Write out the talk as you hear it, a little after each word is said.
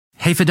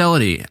Hey,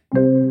 Fidelity,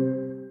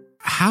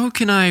 how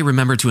can I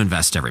remember to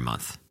invest every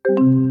month?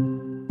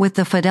 With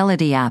the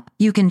Fidelity app,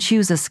 you can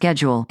choose a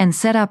schedule and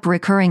set up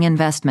recurring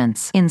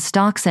investments in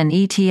stocks and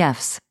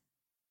ETFs.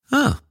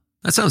 Oh,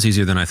 that sounds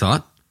easier than I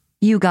thought.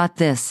 You got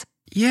this.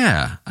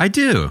 Yeah, I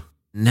do.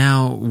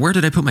 Now, where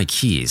did I put my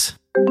keys?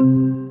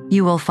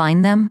 You will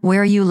find them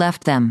where you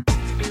left them.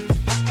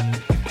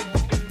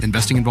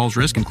 Investing involves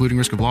risk, including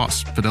risk of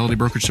loss. Fidelity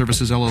Brokerage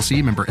Services,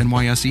 LLC, member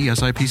NYSE,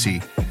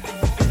 SIPC.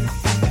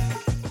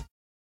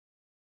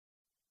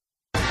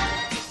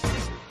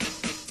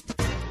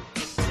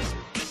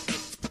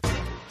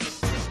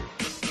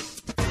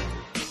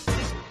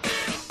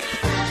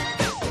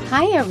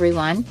 Hi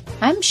everyone,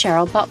 I'm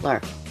Cheryl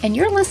Butler, and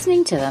you're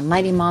listening to the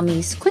Mighty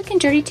Mommy's Quick and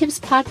Dirty Tips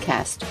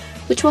podcast,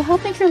 which will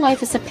help make your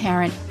life as a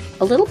parent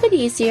a little bit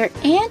easier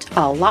and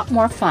a lot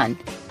more fun.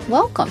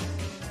 Welcome!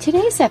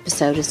 Today's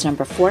episode is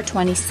number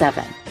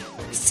 427,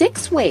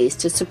 6 ways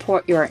to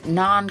support your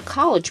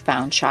non-college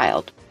bound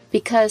child,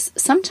 because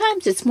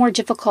sometimes it's more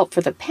difficult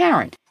for the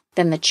parent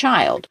than the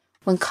child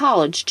when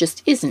college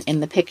just isn't in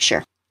the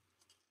picture.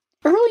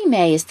 Early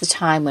May is the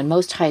time when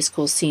most high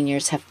school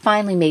seniors have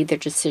finally made their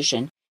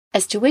decision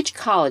as to which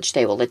college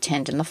they will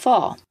attend in the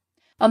fall.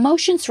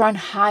 Emotions run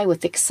high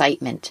with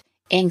excitement,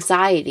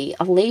 anxiety,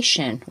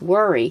 elation,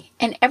 worry,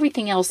 and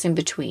everything else in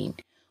between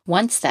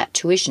once that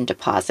tuition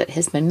deposit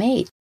has been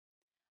made.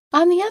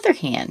 On the other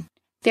hand,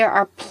 there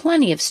are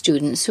plenty of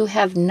students who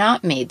have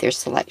not made their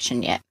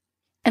selection yet.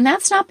 And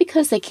that's not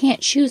because they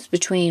can't choose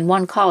between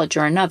one college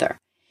or another.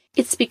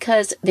 It's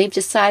because they've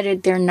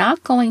decided they're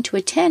not going to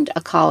attend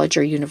a college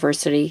or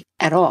university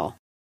at all.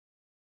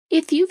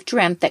 If you've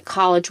dreamt that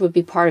college would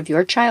be part of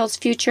your child's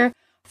future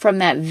from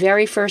that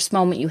very first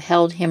moment you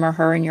held him or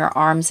her in your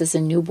arms as a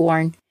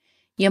newborn,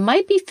 you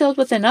might be filled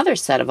with another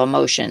set of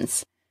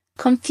emotions: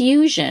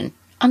 confusion,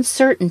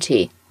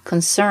 uncertainty,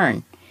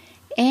 concern,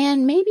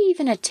 and maybe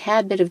even a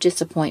tad bit of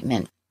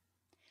disappointment.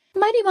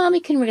 Mighty Mommy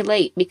can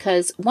relate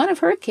because one of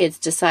her kids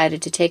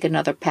decided to take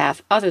another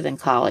path other than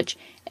college,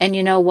 and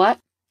you know what?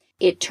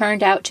 It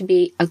turned out to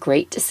be a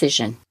great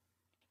decision.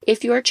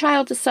 If your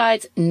child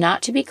decides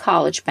not to be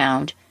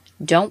college-bound,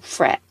 don't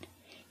fret.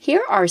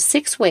 Here are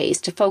 6 ways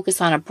to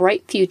focus on a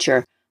bright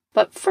future,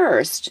 but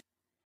first,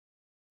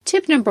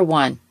 tip number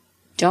 1,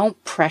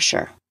 don't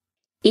pressure.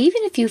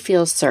 Even if you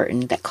feel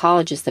certain that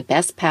college is the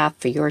best path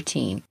for your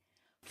teen,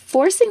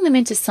 forcing them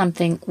into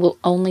something will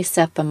only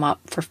set them up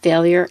for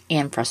failure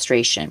and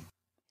frustration.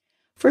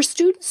 For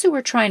students who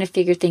are trying to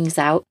figure things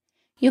out,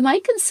 you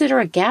might consider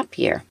a gap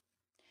year.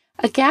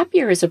 A gap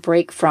year is a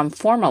break from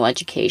formal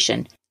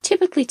education,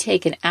 typically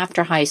taken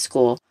after high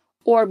school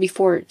or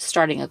before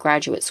starting a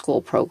graduate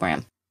school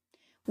program,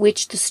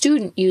 which the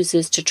student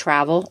uses to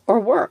travel or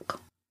work.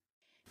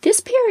 This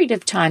period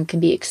of time can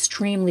be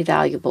extremely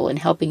valuable in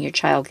helping your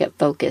child get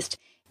focused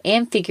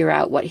and figure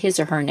out what his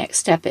or her next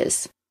step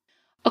is.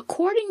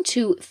 According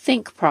to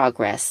Think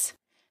Progress,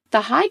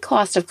 the high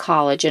cost of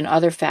college and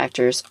other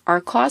factors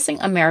are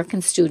causing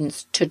American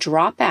students to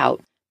drop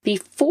out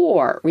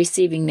before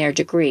receiving their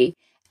degree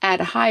at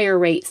higher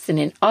rates than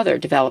in other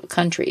developed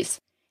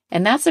countries,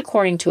 and that's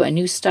according to a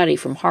new study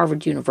from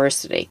Harvard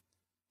University.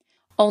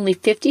 Only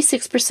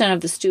 56%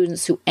 of the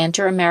students who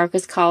enter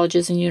America's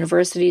colleges and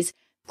universities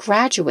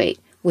graduate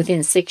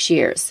within 6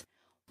 years,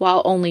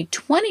 while only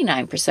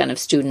 29% of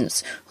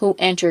students who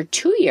enter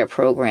 2-year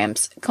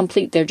programs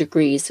complete their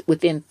degrees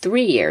within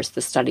 3 years,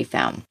 the study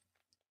found.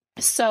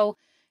 So,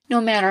 no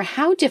matter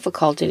how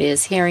difficult it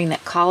is hearing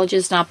that college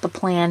is not the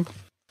plan,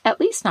 at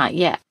least not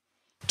yet,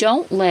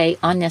 don't lay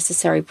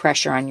unnecessary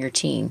pressure on your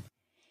teen.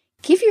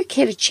 Give your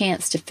kid a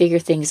chance to figure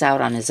things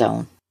out on his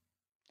own.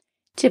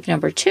 Tip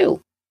number 2,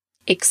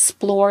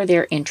 explore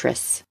their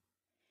interests.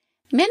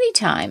 Many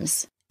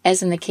times,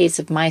 as in the case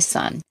of my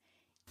son,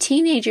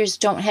 teenagers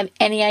don't have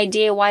any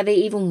idea why they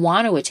even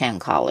want to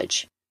attend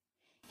college.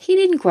 He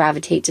didn't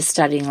gravitate to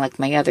studying like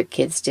my other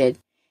kids did,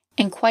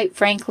 and quite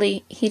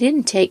frankly, he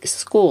didn't take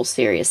school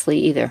seriously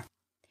either.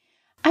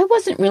 I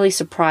wasn't really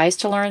surprised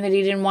to learn that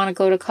he didn't want to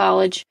go to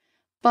college,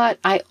 but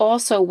I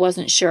also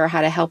wasn't sure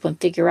how to help him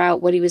figure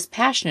out what he was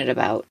passionate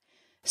about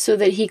so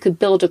that he could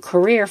build a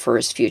career for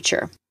his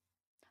future.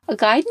 A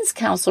guidance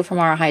counselor from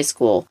our high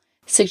school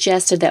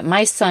suggested that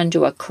my son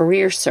do a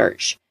career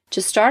search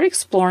to start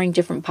exploring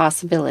different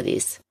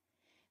possibilities.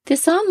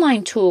 This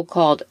online tool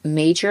called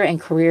Major and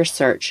Career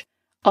Search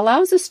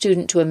allows a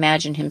student to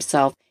imagine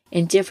himself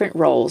in different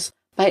roles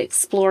by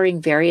exploring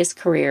various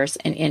careers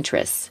and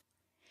interests.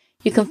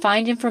 You can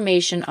find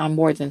information on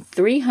more than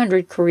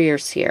 300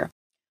 careers here,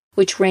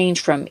 which range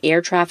from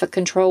air traffic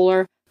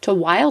controller to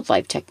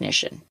wildlife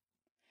technician.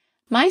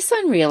 My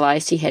son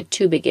realized he had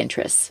 2 big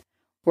interests: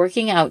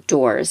 working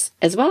outdoors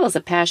as well as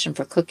a passion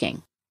for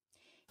cooking.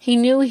 He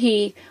knew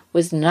he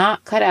was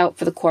not cut out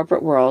for the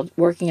corporate world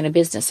working in a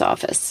business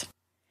office.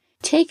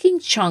 Taking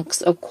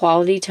chunks of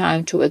quality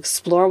time to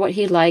explore what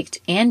he liked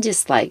and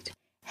disliked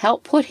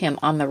helped put him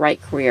on the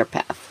right career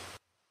path.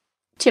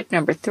 Tip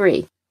number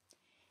 3,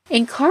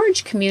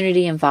 encourage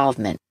community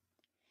involvement.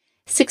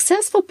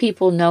 Successful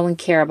people know and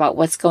care about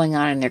what's going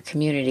on in their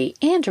community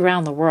and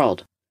around the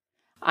world.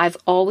 I've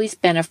always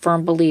been a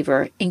firm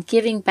believer in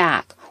giving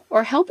back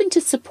or helping to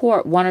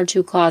support one or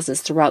two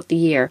causes throughout the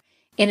year,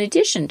 in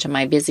addition to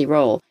my busy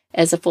role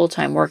as a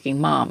full-time working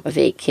mom of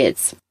 8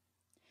 kids.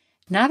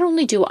 Not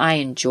only do I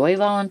enjoy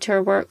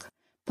volunteer work,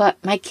 but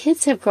my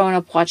kids have grown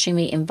up watching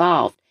me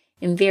involved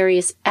in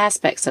various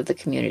aspects of the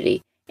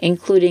community,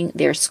 including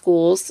their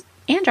schools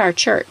and our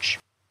church.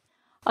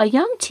 A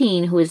young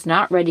teen who is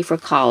not ready for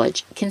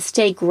college can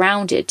stay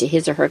grounded to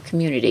his or her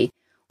community,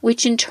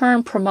 which in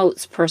turn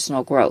promotes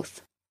personal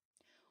growth.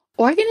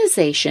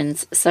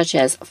 Organizations such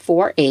as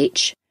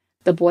 4-H,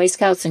 the Boy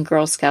Scouts and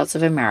Girl Scouts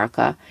of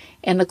America,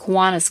 and the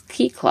Kiwanis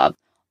Key Club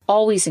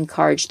always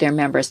encourage their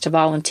members to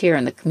volunteer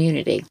in the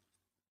community.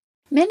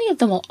 Many of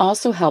them will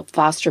also help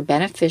foster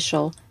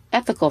beneficial,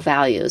 ethical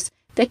values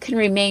that can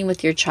remain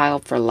with your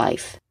child for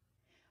life.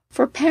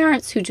 For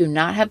parents who do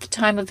not have the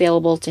time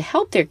available to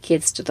help their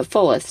kids to the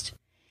fullest,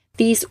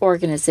 these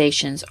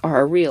organizations are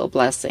a real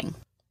blessing.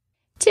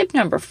 Tip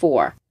number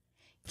 4,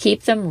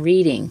 keep them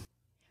reading.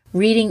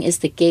 Reading is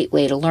the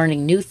gateway to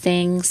learning new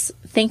things,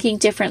 thinking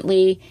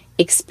differently,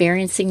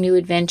 experiencing new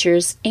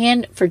adventures,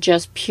 and for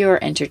just pure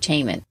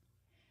entertainment.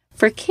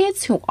 For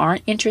kids who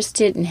aren't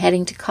interested in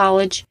heading to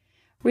college,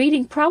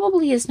 reading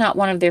probably is not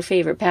one of their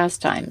favorite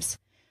pastimes,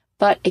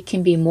 but it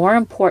can be more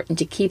important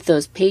to keep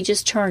those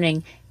pages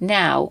turning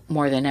now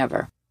more than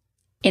ever.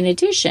 In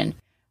addition,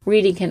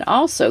 reading can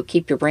also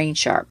keep your brain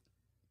sharp.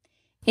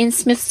 In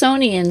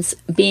Smithsonian's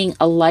Being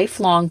a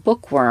Lifelong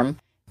Bookworm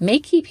May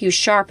Keep You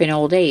Sharp in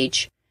Old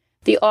Age,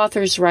 the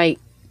authors write,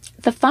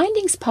 "The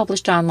findings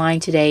published online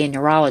today in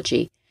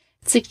Neurology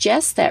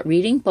suggest that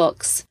reading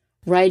books,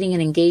 writing,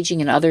 and engaging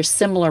in other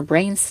similar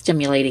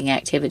brain-stimulating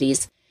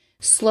activities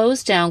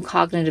slows down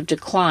cognitive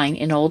decline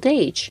in old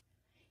age,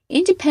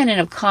 independent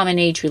of common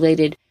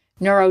age-related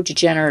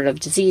neurodegenerative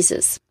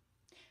diseases.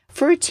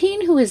 For a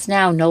teen who is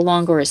now no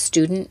longer a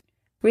student,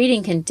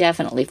 reading can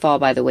definitely fall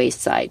by the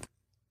wayside.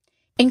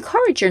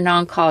 Encourage your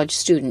non-college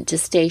student to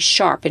stay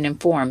sharp and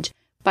informed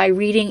by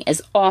reading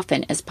as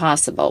often as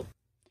possible.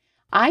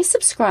 I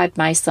subscribed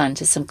my son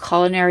to some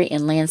culinary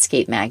and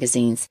landscape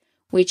magazines,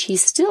 which he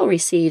still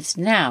receives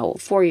now,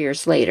 4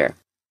 years later.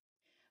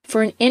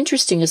 For an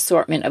interesting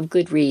assortment of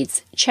good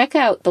reads, check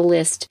out the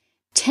list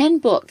 10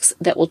 Books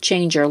That Will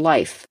Change Your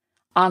Life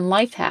on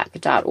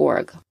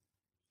lifehack.org.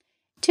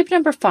 Tip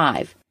number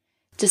 5,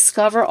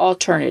 discover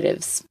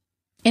alternatives.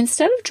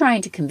 Instead of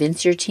trying to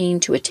convince your teen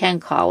to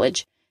attend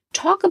college,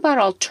 talk about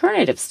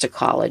alternatives to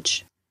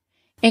college.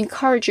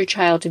 Encourage your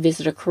child to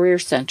visit a career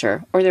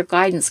center or their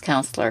guidance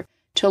counselor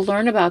to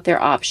learn about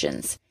their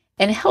options,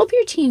 and help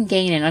your teen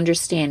gain an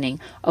understanding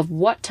of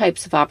what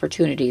types of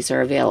opportunities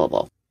are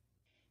available.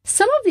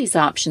 Some of these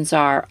options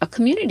are a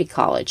community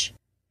college.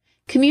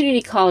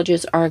 Community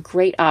colleges are a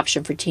great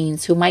option for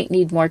teens who might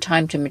need more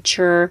time to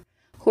mature,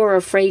 who are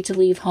afraid to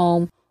leave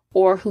home,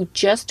 or who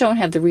just don't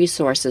have the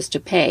resources to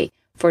pay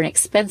for an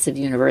expensive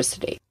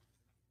university.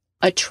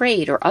 A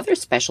trade or other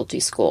specialty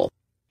school.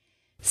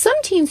 Some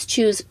teens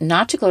choose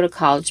not to go to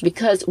college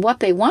because what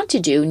they want to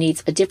do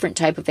needs a different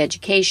type of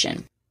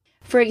education.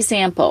 For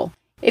example,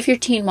 if your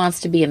teen wants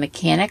to be a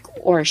mechanic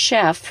or a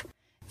chef,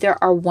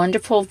 there are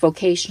wonderful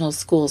vocational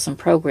schools and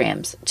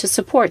programs to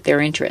support their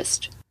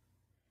interest.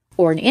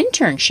 Or an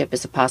internship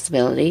is a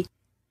possibility.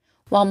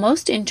 While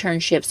most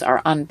internships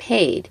are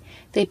unpaid,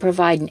 they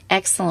provide an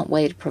excellent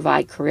way to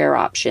provide career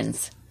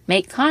options,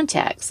 make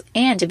contacts,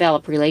 and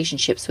develop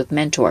relationships with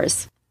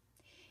mentors.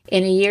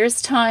 In a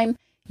year's time,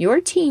 your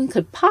teen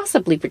could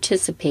possibly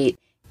participate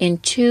in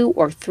 2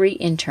 or 3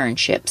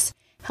 internships,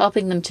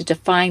 helping them to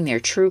define their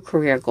true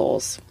career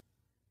goals.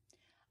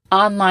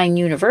 Online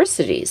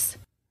universities.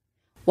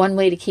 One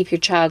way to keep your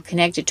child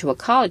connected to a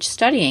college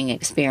studying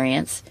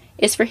experience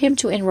is for him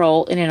to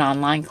enroll in an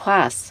online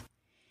class.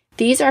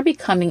 These are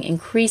becoming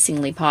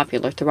increasingly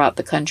popular throughout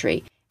the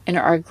country and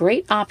are a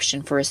great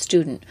option for a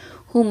student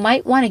who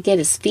might want to get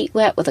his feet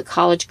wet with a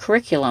college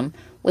curriculum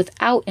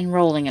without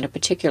enrolling in a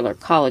particular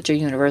college or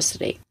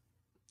university.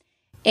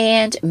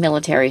 And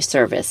military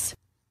service.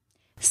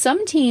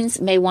 Some teens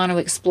may want to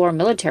explore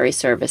military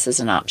service as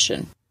an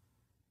option.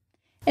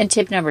 And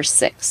tip number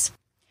 6,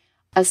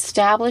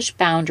 establish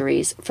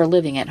boundaries for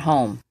living at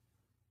home.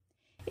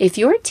 If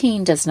your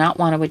teen does not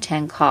want to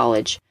attend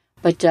college,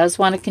 but does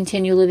want to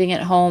continue living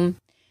at home,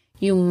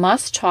 you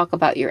must talk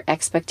about your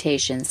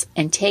expectations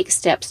and take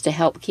steps to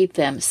help keep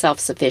them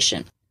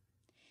self-sufficient.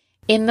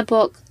 In the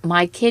book,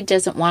 My Kid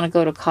Doesn't Want to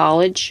Go to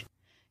College,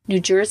 New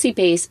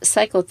Jersey-based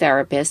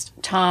psychotherapist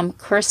Tom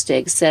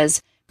Kirstig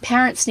says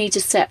parents need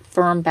to set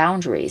firm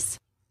boundaries.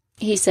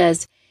 He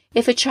says,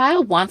 if a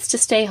child wants to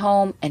stay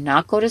home and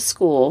not go to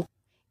school,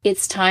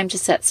 it's time to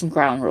set some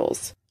ground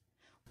rules.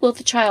 Will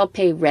the child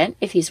pay rent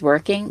if he's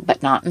working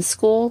but not in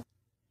school?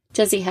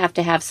 Does he have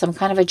to have some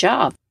kind of a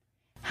job?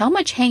 How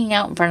much hanging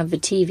out in front of the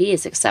TV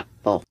is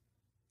acceptable?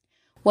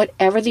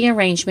 Whatever the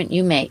arrangement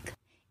you make,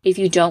 If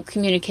you don't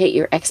communicate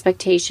your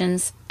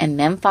expectations and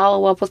then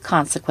follow up with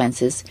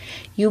consequences,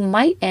 you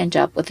might end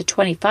up with a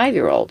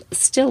 25-year-old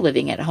still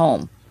living at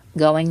home,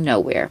 going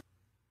nowhere.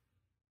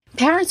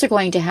 Parents are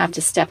going to have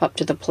to step up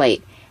to the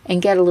plate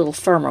and get a little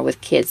firmer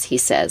with kids, he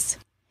says.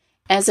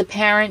 As a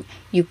parent,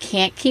 you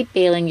can't keep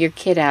bailing your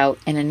kid out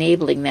and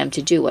enabling them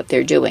to do what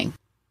they're doing.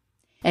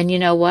 And you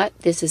know what?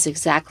 This is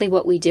exactly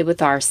what we did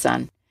with our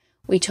son.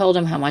 We told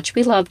him how much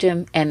we loved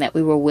him and that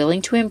we were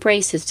willing to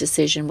embrace his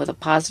decision with a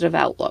positive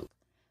outlook.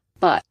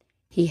 But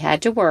he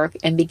had to work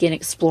and begin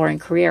exploring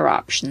career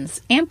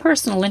options and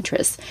personal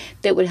interests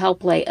that would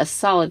help lay a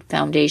solid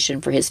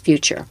foundation for his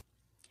future.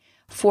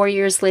 4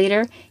 years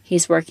later,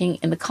 he's working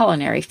in the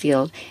culinary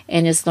field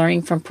and is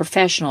learning from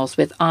professionals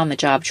with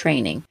on-the-job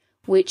training,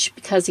 which,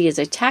 because he is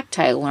a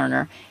tactile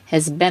learner,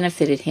 has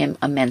benefited him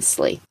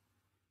immensely.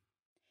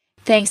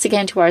 Thanks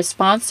again to our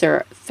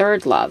sponsor,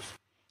 Third Love.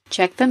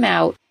 Check them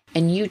out,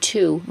 and you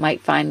too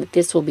might find that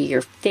this will be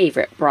your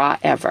favorite bra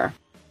ever.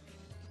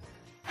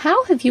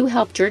 How have you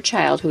helped your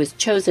child who has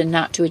chosen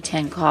not to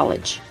attend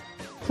college?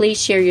 Please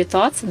share your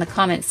thoughts in the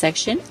comment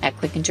section at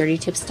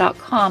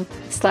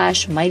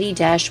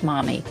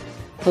quickanddirtytips.com/mighty-mommy.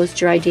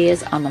 Post your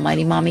ideas on the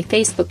Mighty Mommy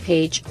Facebook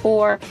page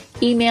or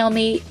email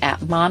me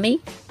at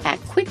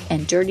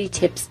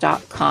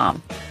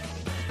mommy@quickanddirtytips.com.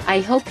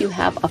 I hope you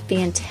have a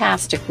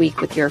fantastic week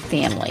with your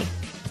family.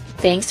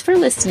 Thanks for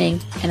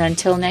listening, and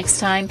until next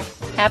time,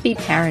 happy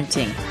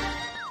parenting.